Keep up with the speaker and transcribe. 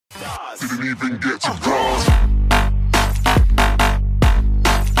Didn't even get to bronze.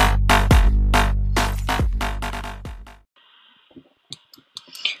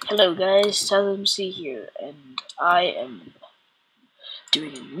 Hello guys, Taaz here, and I am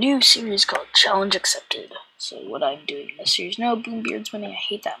doing a new series called Challenge Accepted. So what I'm doing in this series, no, Boombeard's winning, I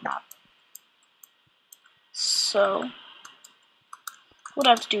hate that map. So, what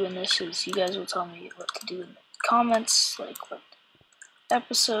I have to do in this is, you guys will tell me what to do in the comments, like what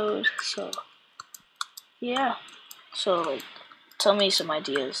episode, so, yeah. So, like, tell me some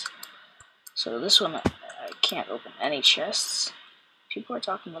ideas. So this one, I can't open any chests. People are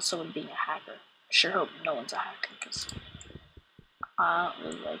talking about someone being a hacker. I sure hope no one's a hacker, because I don't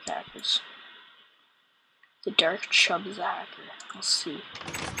really like hackers. The Dark Chub is a hacker. I'll see.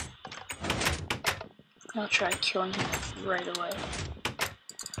 I'll try killing him right away.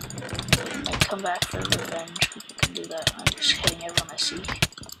 I come back for revenge. People can do that. I'm just hitting everyone I see.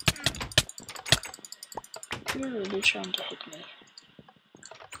 You're really trying to hit me.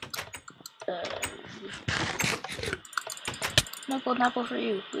 No golden apple for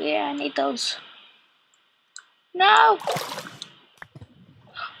you. Yeah, I need those. No!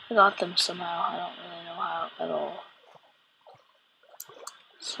 I got them somehow. I don't really know how at all.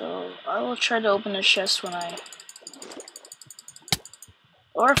 So, I will try to open a chest when I...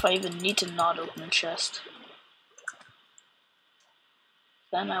 Or if I even need to not open a chest.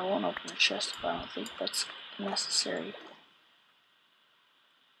 Then I won't open a chest if I don't think that's necessary.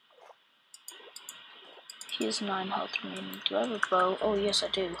 He has 9 health remaining. Do I have a bow? Oh yes I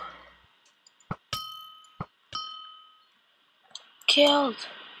do. Killed!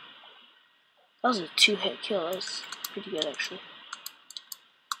 That was a 2-hit kill. That was pretty good actually.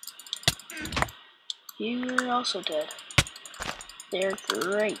 You're also dead. They're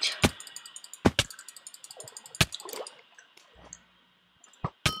great.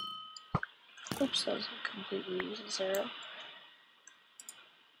 Oops, that was a completely useless arrow.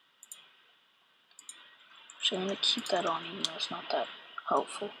 So I'm gonna keep that on even though it's not that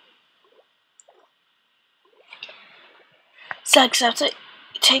helpful. So except I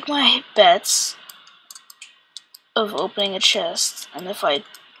take my bets of opening a chest, and if I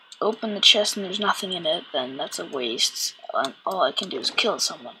open the chest and there's nothing in it, then that's a waste. All I can do is kill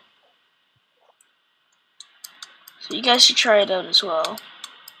someone. So you guys should try it out as well.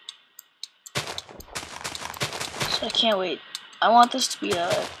 So I can't wait. I want this to be a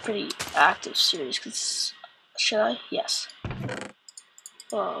pretty active series, cause should I? Yes.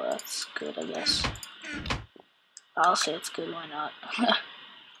 Well, that's good, I guess. I'll say it's good, why not?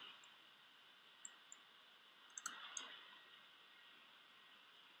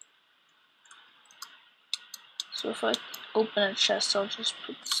 So if I open a chest, I'll just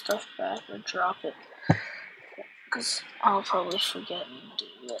put the stuff back or drop it. Because I'll probably forget and do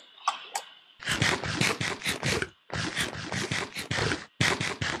it.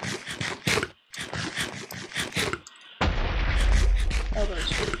 Oh,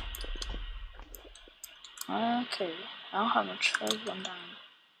 there's one. Okay, I don't have much for one down.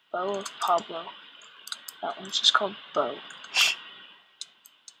 Bow of Pablo. That one's just called Bow.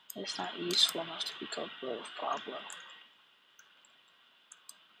 It's not useful enough to be called Bow of Pablo.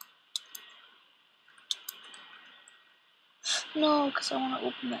 No, because I want to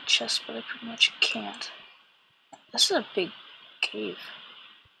open that chest, but I pretty much can't. This is a big cave.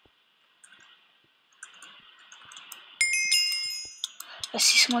 I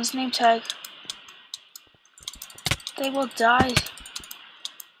see someone's name tag. They will die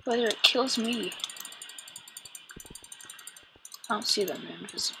whether it kills me. I don't see them, they're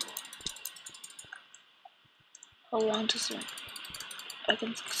invisible. How long does it? I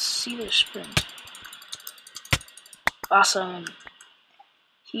can see their sprint. Awesome.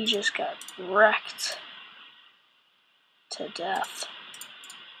 He just got wrecked to death.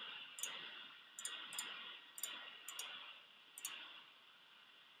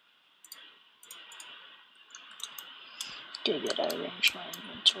 Good, I arranged my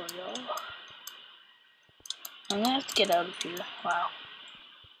inventory all. I'm gonna have to get out of here. Wow.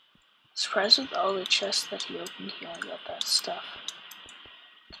 Surprised with all the chests that he opened, he only got that stuff.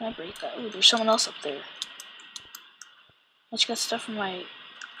 Can I break that? Oh, there's someone else up there. I just got stuff from my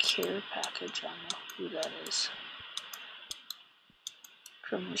care package. I don't know who that is.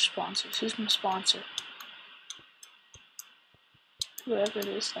 From your sponsors. Who's my sponsor? Whoever it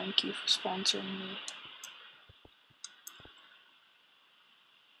is, thank you for sponsoring me.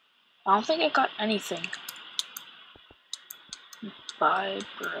 I don't think I got anything. Bye,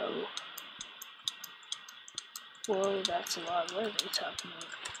 bro. Whoa, that's a lot. What are they talking about?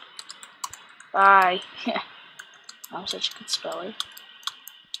 Bye. I'm such a good speller.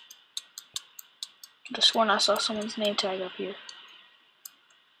 Just sworn I saw someone's name tag up here.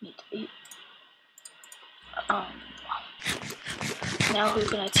 Need to eat. Now who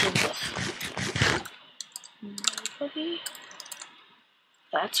can I team with? Nobody?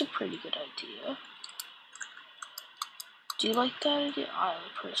 That's a pretty good idea. Do you like that idea? I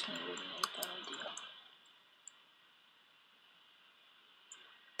personally really like that idea.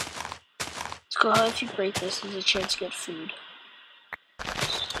 Let's go ahead. If you break this, there's a chance to get food.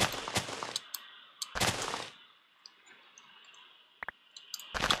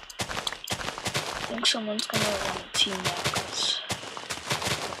 I think someone's gonna want to team now, because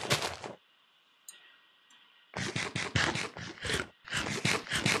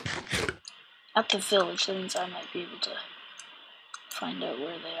at the village, that means I might be able to find out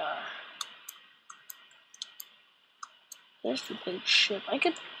where they are. There's the big ship. I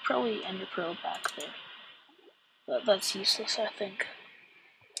could probably ender pearl back there, but that's useless, I think.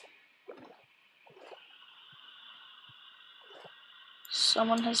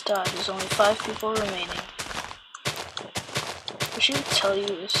 Someone has died. There's only 5 people remaining. I should tell you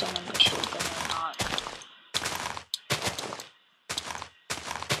if someone killed them or not.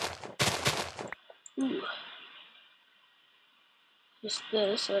 Ooh. Just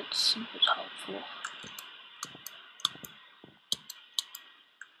this, that's a bit helpful.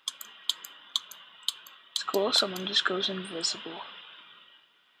 It's cool, someone just goes invisible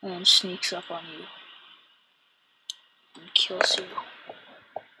and then sneaks up on you and kills you.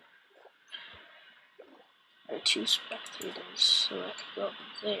 There are 2 spectators, so I could go over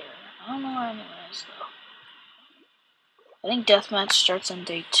there. I don't know where anyone is though. I think deathmatch starts on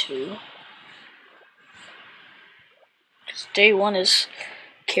day 2. Because day 1 is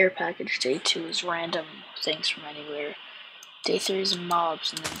care package, day 2 is random things from anywhere. Day 3 is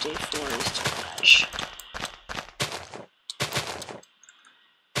mobs, and then day 4 is deathmatch.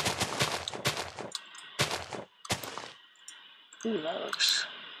 Ooh, that looks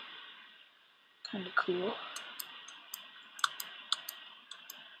kind of cool.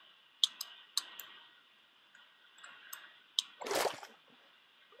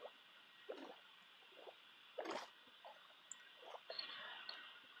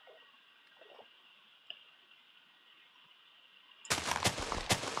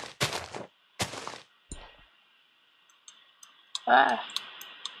 Ah.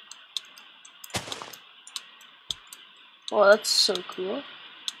 Well, that's so cool.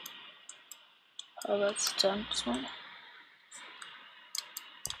 Oh, that's done. One.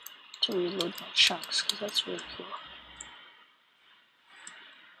 To reload my chunks, because that's really cool.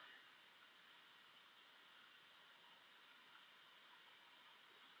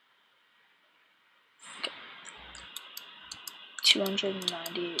 Okay.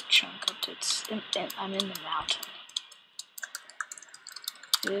 298 chunk updates. I'm in the mountain.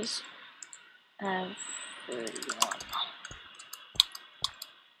 Here's everyone.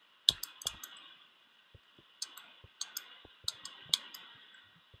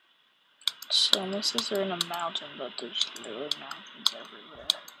 So this is they're in a mountain, but there's literally mountains everywhere.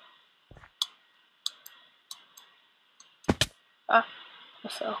 Ah, I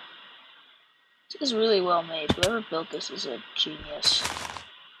fell. This is really well made. Whoever built this is a genius.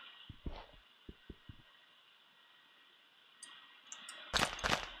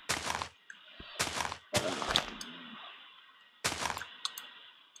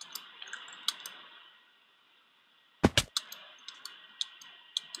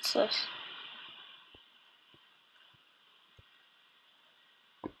 What's this?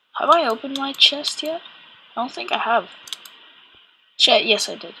 Have I opened my chest yet? I don't think I have. Yes,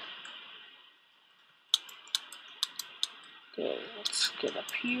 I did. Okay, let's get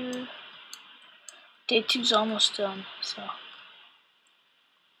up here. Day 2's almost done, so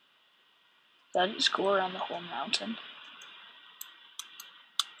did I just go around the whole mountain?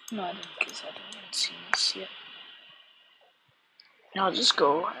 No, I didn't, because I didn't see this yet. I'll just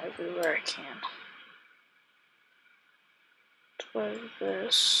go everywhere I can. Try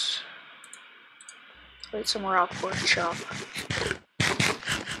this. Wait some raw pork chop.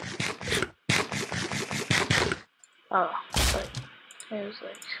 Oh, but it was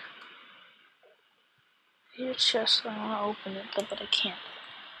like your chest. I want to open it, but I can't.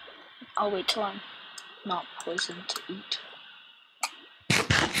 I'll wait till I'm not poisoned to eat.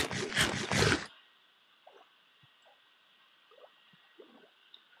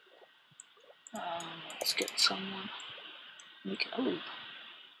 Let's get someone. We can. Oh.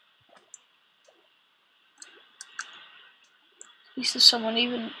 At least if someone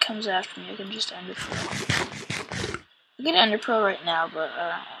even comes after me, I can just ender pearl. I can ender pearl right now, but I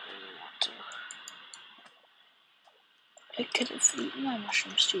don't really want to. I could have eaten my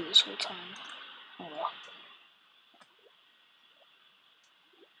mushrooms too this whole time. Oh well.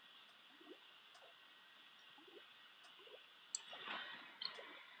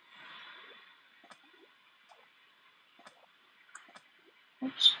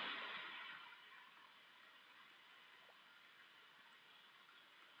 Oops.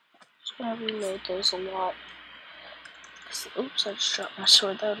 Just gonna reload those a lot. Oops, I just dropped my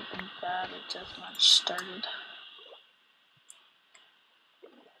sword. That would have been bad if deathmatch started.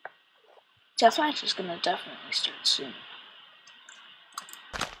 Deathmatch is gonna definitely start soon.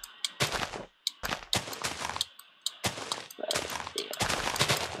 But yeah,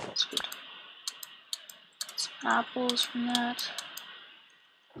 that's good. Got some apples from that.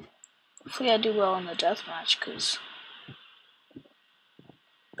 Hopefully I do well in the deathmatch, because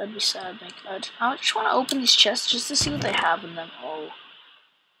that'd be sad. I just want to open these chests just to see what they have in them. Oh,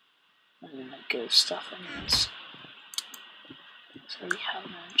 and then good stuff anyways. So we have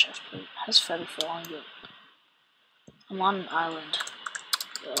an iron chest plate. It has feather falling, but I'm on an island.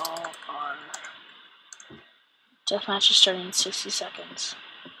 They all are. Deathmatch is starting in 60 seconds.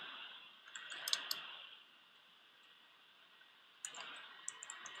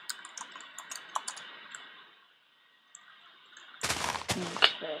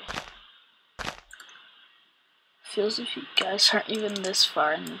 Okay. Feels if you guys aren't even this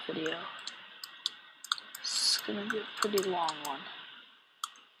far in the video. It's gonna be a pretty long one.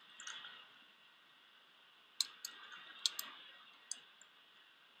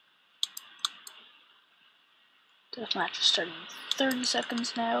 Deathmatch is starting in 30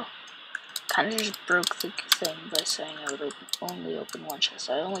 seconds now. Kinda just broke the thing by saying I would only open one chest.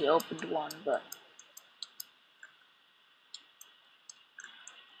 I only opened one, but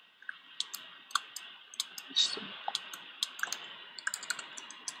interesting.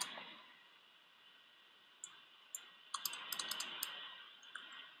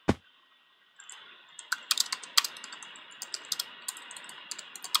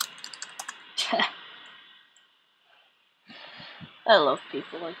 I love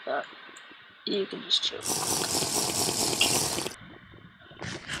people like that. You can just chill. It's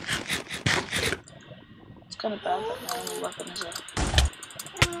kind of bad that my only weapon is a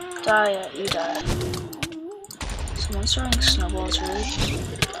die. You die. Someone's throwing snowballs, really?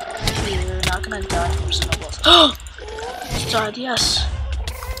 You're not gonna die from snowballs. Oh! Died, yes.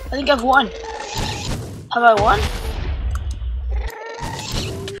 I think I've won. Have I won?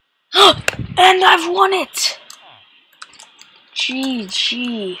 And I've won it!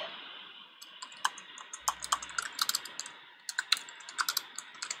 GG.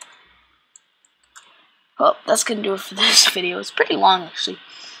 Well, that's gonna do it for this video. It's pretty long, actually.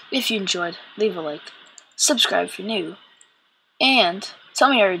 If you enjoyed, leave a like. Subscribe if you're new. And tell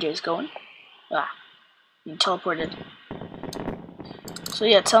me how your day's going. Ah, you teleported. So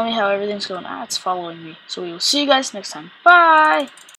yeah, tell me how everything's going. Ah, it's following me. So we will see you guys next time. Bye!